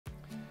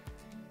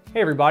Hey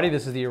everybody,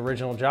 this is the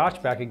original Josh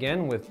back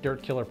again with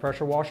Dirt Killer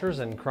Pressure Washers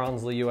and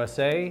Kranzle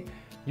USA,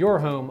 your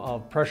home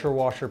of pressure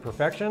washer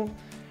perfection.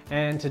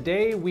 And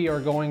today we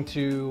are going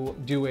to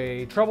do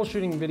a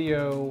troubleshooting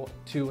video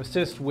to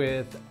assist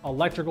with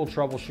electrical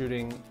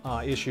troubleshooting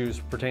issues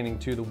pertaining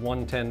to the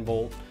 110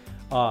 volt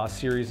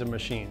series of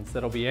machines.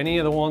 That'll be any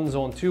of the ones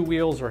on 2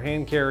 wheels or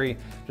hand carry,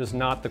 just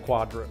not the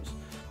quadros.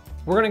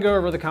 We're going to go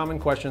over the common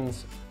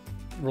questions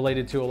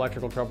related to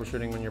electrical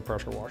troubleshooting on your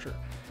pressure washer.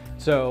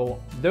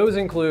 So those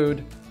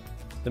include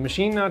the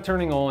machine not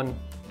turning on,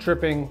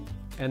 tripping,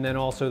 and then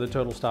also the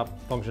total stop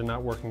function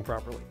not working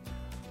properly.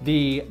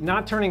 The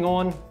not turning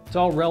on, it's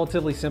all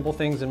relatively simple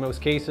things in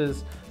most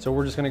cases, so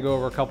we're just going to go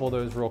over a couple of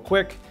those real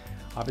quick.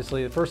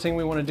 Obviously, the first thing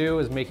we want to do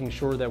is making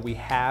sure that we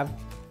have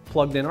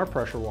plugged in our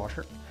pressure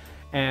washer.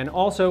 And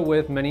also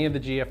with many of the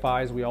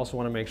GFIs, we also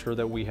want to make sure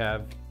that we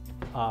have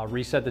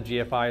reset the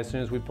GFI as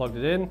soon as we plugged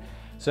it in.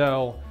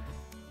 So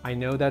I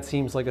know that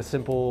seems like a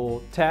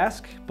simple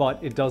task, but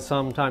it does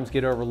sometimes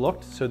get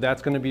overlooked. So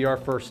that's going to be our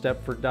first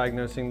step for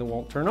diagnosing the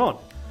won't turn on.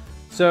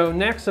 So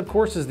next, of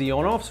course, is the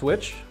on-off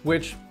switch,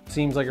 which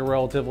seems like a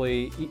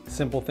relatively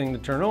simple thing to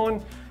turn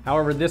on.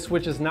 However, this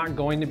switch is not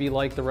going to be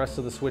like the rest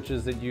of the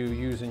switches that you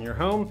use in your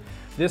home.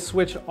 This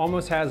switch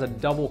almost has a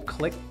double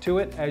click to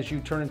it as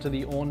you turn it to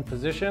the on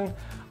position.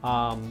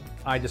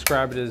 I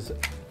describe it as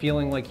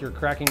feeling like you're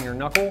cracking your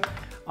knuckle.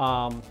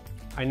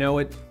 I know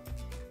it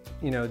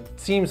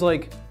seems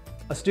like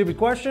a stupid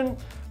question,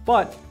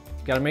 but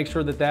got to make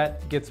sure that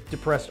that gets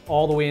depressed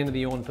all the way into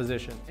the on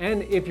position.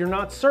 And if you're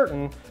not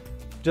certain,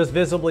 just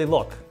visibly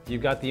look.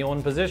 You've got the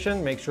on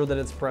position, make sure that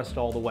it's pressed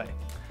all the way.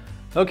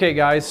 Okay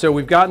guys, so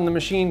we've gotten the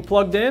machine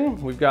plugged in,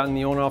 we've gotten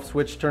the on-off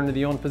switch turned to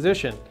the on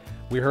position.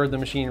 We heard the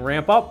machine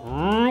ramp up,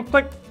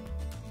 click,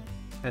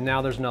 and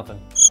now there's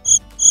nothing.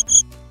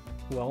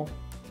 Well,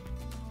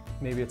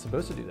 maybe it's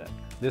supposed to do that.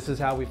 This is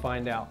how we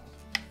find out.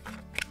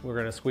 We're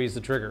gonna squeeze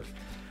the trigger.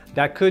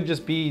 That could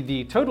just be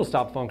the total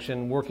stop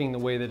function working the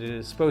way that it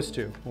is supposed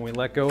to. When we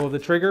let go of the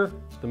trigger,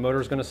 the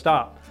motor's gonna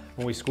stop.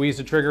 When we squeeze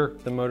the trigger,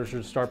 the motor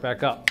should start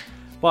back up.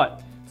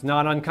 But it's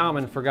not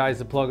uncommon for guys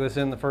to plug this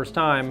in the first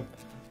time,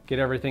 get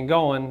everything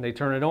going, they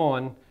turn it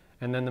on,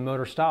 and then the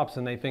motor stops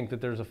and they think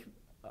that there's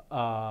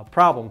a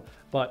problem,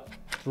 but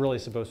it's really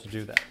supposed to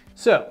do that.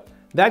 So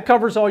that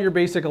covers all your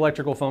basic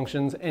electrical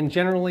functions, and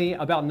generally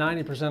about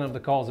 90% of the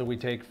calls that we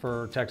take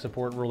for tech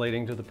support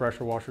relating to the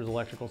pressure washer's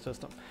electrical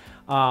system.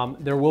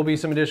 There will be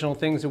some additional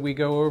things that we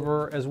go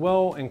over as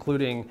well,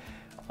 including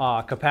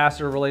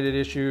capacitor related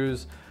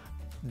issues,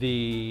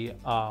 the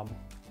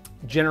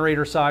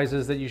generator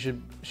sizes that you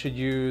should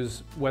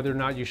use, whether or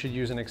not you should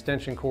use an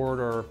extension cord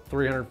or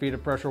 300 feet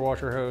of pressure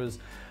washer hose.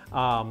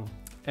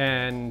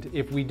 And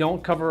if we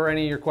don't cover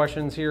any of your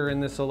questions here in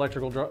this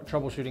electrical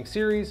troubleshooting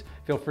series,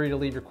 feel free to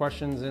leave your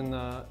questions in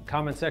the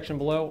comment section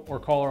below or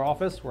call our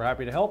office. We're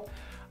happy to help.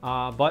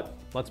 But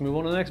let's move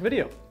on to the next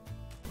video.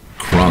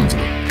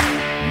 Kranzle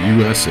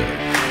USA,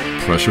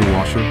 pressure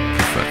washer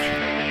perfection.